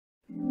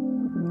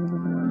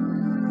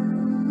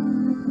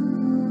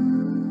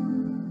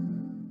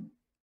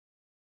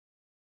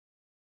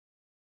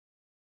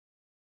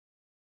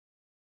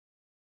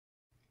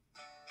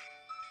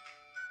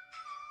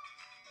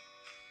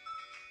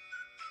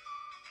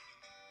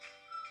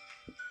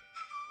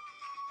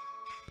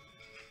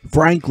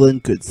Franklin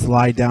could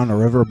slide down a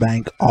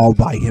riverbank all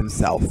by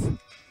himself.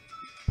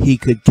 He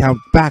could count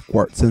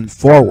backwards and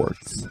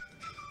forwards.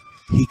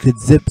 He could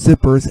zip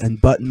zippers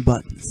and button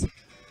buttons.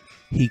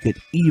 He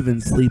could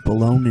even sleep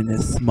alone in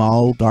his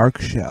small,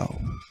 dark shell.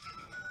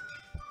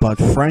 But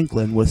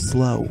Franklin was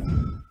slow,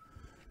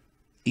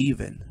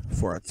 even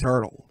for a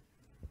turtle.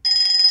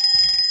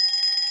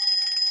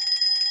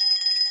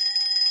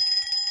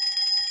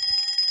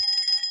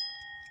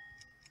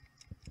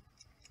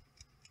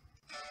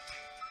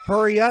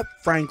 "Hurry up,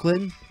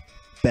 Franklin,"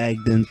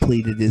 begged and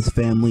pleaded his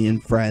family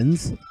and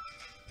friends.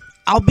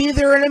 "I'll be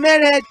there in a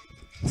minute,"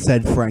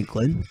 said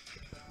Franklin.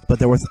 But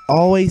there was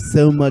always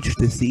so much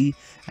to see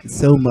and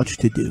so much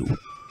to do.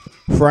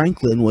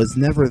 Franklin was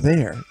never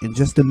there in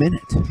just a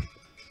minute.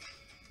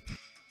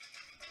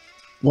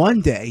 One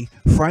day,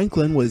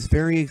 Franklin was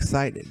very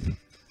excited.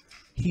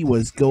 He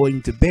was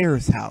going to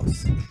Bear's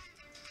house.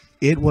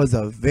 It was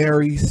a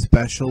very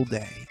special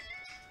day.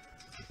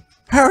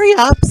 "Hurry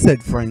up,"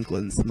 said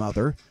Franklin's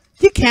mother.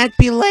 "You can't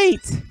be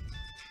late."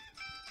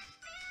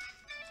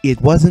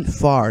 It wasn't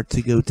far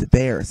to go to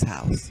Bear's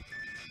house.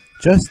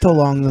 Just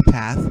along the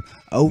path,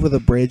 over the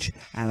bridge,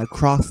 and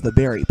across the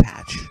berry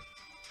patch.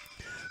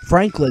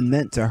 Franklin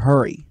meant to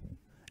hurry,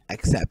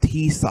 except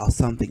he saw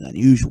something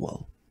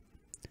unusual.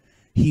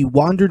 He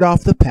wandered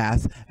off the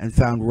path and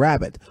found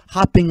Rabbit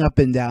hopping up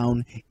and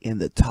down in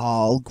the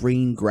tall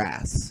green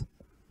grass.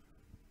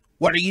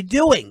 "What are you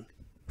doing?"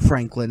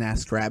 Franklin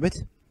asked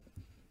Rabbit.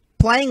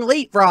 "Playing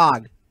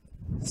leapfrog,"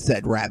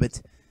 said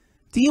Rabbit.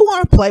 "Do you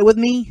want to play with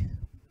me?"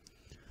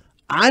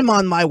 "I'm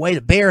on my way to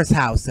Bear's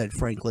house," said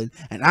Franklin,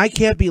 "and I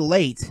can't be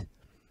late."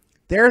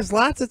 "There's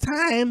lots of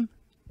time,"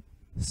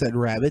 said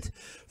Rabbit,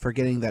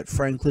 forgetting that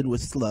Franklin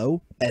was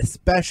slow,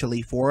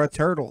 especially for a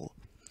turtle.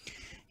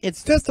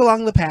 "It's just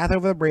along the path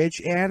over the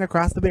bridge and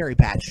across the berry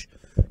patch.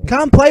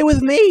 Come play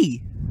with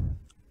me."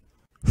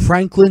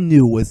 Franklin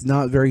knew it was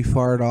not very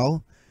far at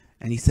all,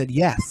 and he said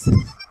yes.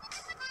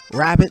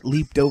 Rabbit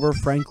leaped over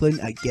Franklin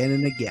again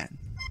and again.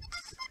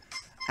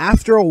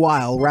 After a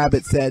while,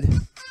 Rabbit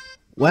said,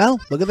 "Well,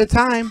 look at the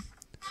time.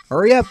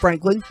 Hurry up,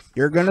 Franklin.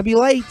 You're going to be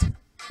late."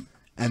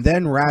 And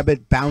then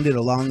Rabbit bounded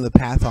along the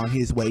path on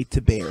his way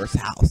to Bear's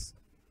house.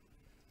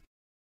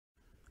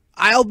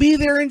 "I'll be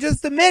there in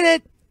just a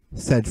minute,"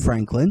 said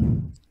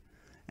Franklin.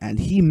 And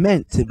he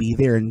meant to be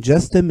there in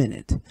just a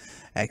minute,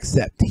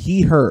 except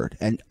he heard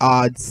an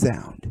odd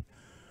sound.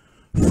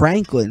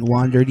 Franklin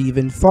wandered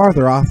even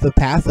farther off the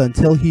path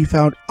until he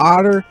found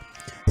Otter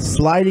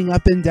sliding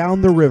up and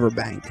down the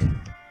riverbank.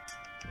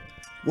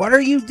 "What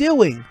are you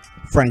doing?"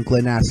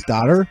 Franklin asked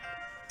Otter.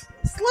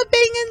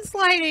 "Slipping and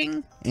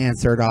sliding,"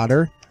 answered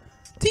Otter.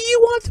 "Do you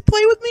want to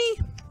play with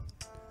me?"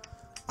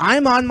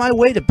 "I'm on my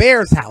way to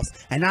Bear's house,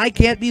 and I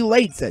can't be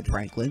late," said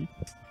Franklin.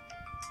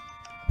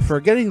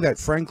 Forgetting that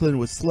Franklin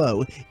was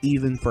slow,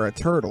 even for a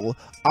turtle,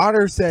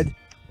 Otter said,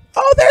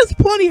 "Oh, there's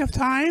plenty of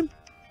time.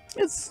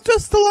 It's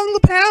just along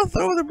the path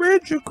over the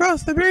bridge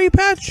across the berry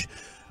patch.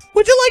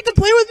 Would you like to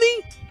play with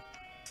me?"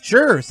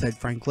 "Sure," said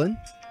Franklin.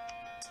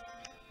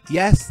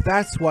 Yes,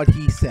 that's what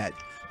he said,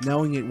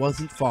 knowing it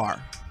wasn't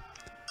far.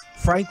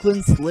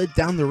 Franklin slid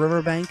down the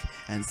riverbank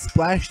and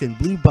splashed in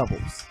blue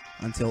bubbles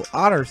until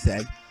Otter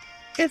said,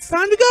 "It's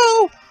time to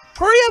go!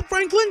 Hurry up,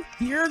 Franklin!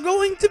 You're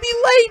going to be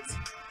late!"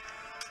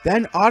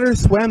 Then Otter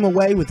swam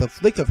away with a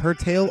flick of her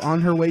tail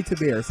on her way to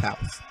Bear's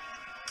house.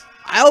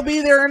 "I'll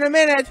be there in a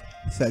minute,"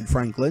 said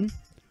Franklin.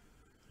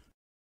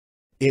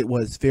 It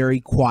was very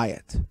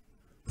quiet.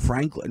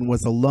 Franklin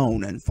was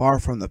alone and far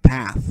from the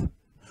path.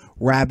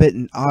 Rabbit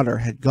and Otter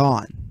had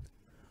gone.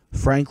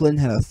 Franklin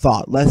had a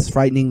thought less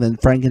frightening than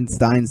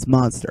Frankenstein's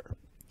monster.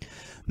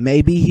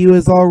 Maybe he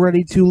was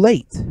already too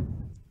late.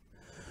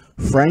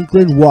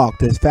 Franklin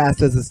walked as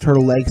fast as his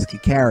turtle legs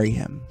could carry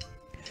him.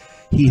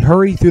 He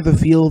hurried through the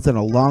fields and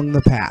along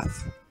the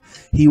path.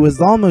 He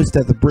was almost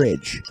at the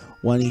bridge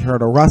when he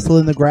heard a rustle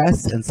in the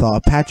grass and saw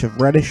a patch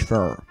of reddish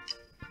fur.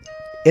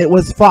 It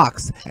was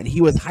Fox, and he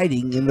was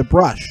hiding in the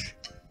brush.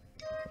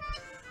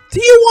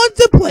 "Do you want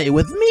to play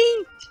with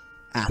me?"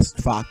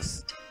 asked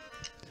Fox.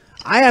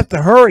 "I have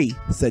to hurry,"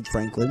 said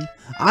Franklin.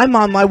 "I'm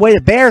on my way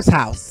to Bear's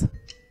house."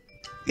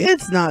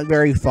 "It's not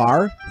very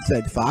far,"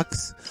 said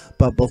Fox.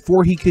 But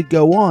before he could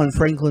go on,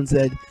 Franklin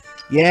said,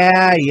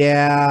 Yeah,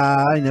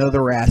 I know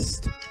the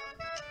rest."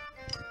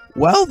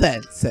 "Well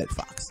then," said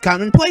Fox,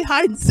 "come and play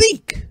hide and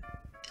seek."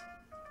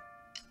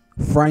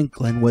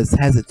 Franklin was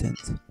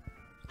hesitant.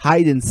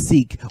 Hide and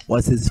seek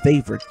was his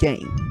favorite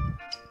game.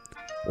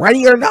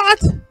 "Ready or not?"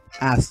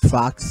 asked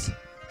Fox.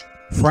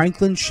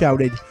 Franklin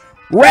shouted,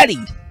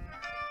 "Ready!"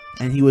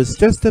 And he was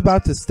just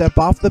about to step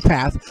off the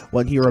path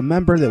when he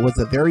remembered it was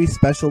a very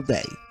special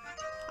day.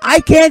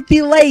 "I can't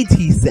be late,"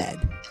 he said.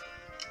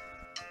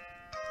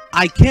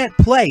 "I can't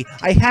play.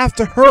 I have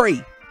to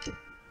hurry."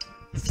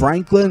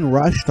 Franklin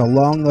rushed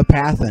along the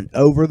path and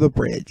over the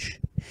bridge.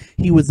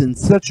 He was in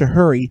such a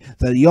hurry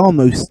that he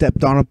almost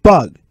stepped on a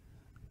bug.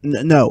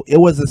 No, it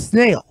was a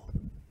snail.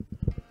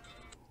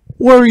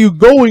 "Where are you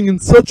going in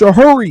such a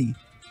hurry?"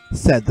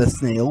 said the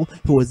snail,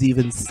 who was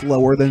even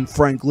slower than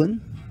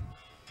Franklin.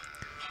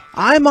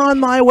 "I'm on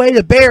my way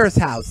to Bear's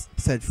house,"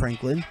 said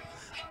Franklin.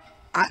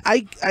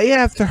 I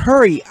have to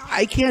hurry.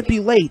 I can't be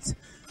late.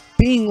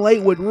 Being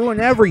late would ruin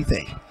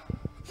everything."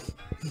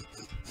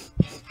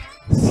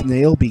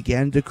 Snail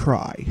began to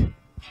cry.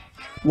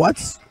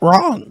 "What's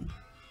wrong?"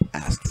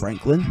 asked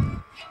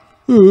Franklin.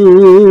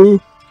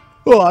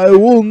 I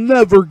will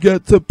never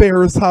get to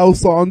Bear's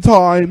house on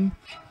time,"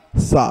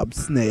 sobbed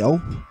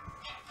Snail.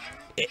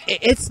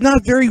 It's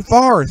not very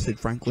far," said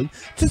Franklin.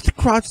 "Just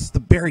across the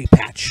berry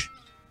patch."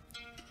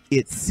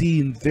 It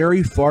seemed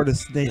very far to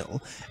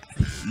Snail,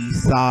 and he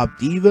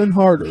sobbed even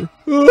harder.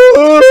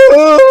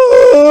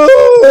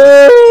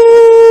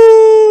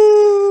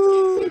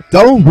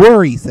 "Don't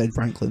worry," said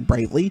Franklin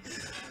bravely.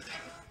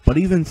 But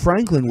even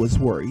Franklin was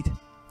worried.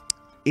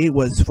 It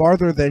was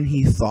farther than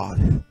he thought.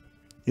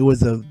 It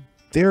was a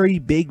very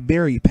big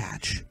berry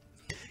patch.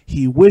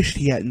 He wished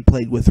he hadn't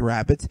played with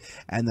Rabbit,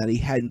 and that he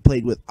hadn't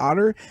played with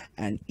Otter,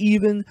 and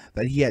even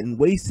that he hadn't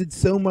wasted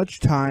so much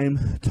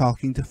time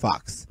talking to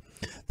Fox.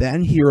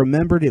 Then he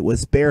remembered it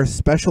was Bear's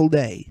special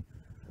day.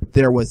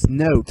 There was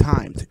no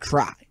time to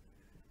cry.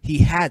 He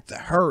had to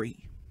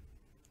hurry.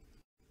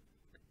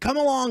 "Come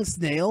along,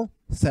 Snail,"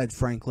 said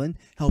Franklin,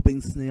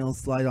 helping Snail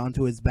slide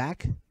onto his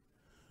back.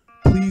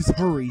 "Please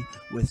hurry,"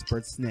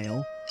 whispered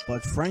Snail,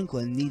 but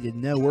Franklin needed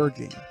no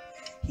urging.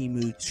 He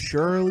moved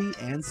surely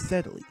and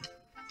steadily.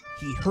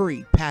 He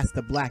hurried past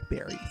the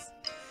blackberries.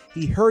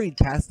 He hurried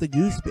past the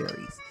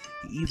gooseberries.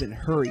 He even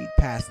hurried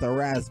past the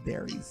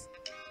raspberries.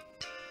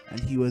 And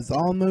he was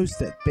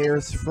almost at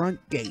Bear's front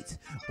gate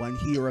when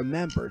he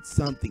remembered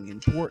something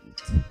important.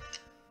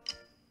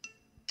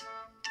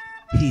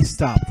 He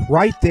stopped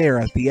right there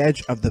at the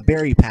edge of the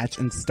berry patch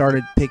and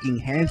started picking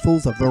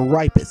handfuls of the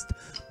ripest,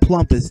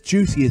 plumpest,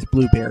 juiciest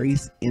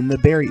blueberries in the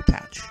berry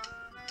patch.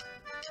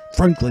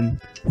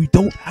 "Franklin, we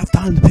don't have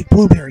time to pick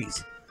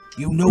blueberries.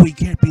 You know we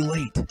can't be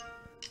late,"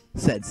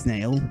 said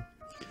Snail.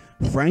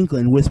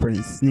 Franklin whispered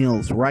in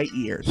Snail's right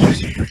ear,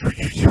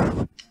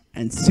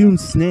 and soon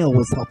Snail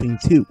was helping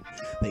too.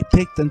 They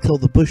picked until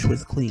the bush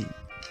was clean.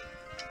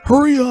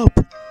 "Hurry up,"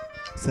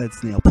 said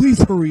Snail.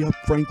 "Please hurry up,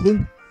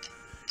 Franklin."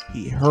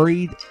 He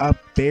hurried up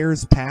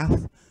Bear's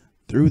path,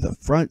 through the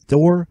front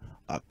door,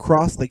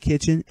 across the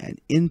kitchen, and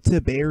into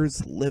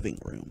Bear's living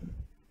room.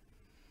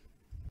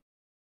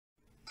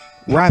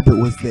 Rabbit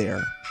was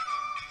there.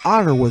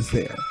 Otter was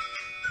there.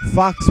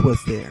 Fox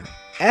was there.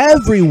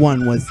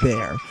 Everyone was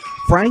there.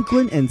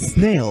 Franklin and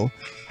Snail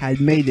had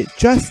made it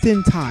just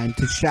in time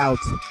to shout,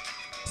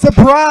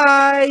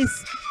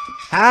 "Surprise!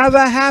 Have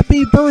a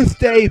happy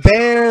birthday,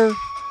 Bear!"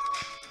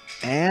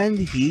 And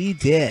he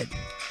did.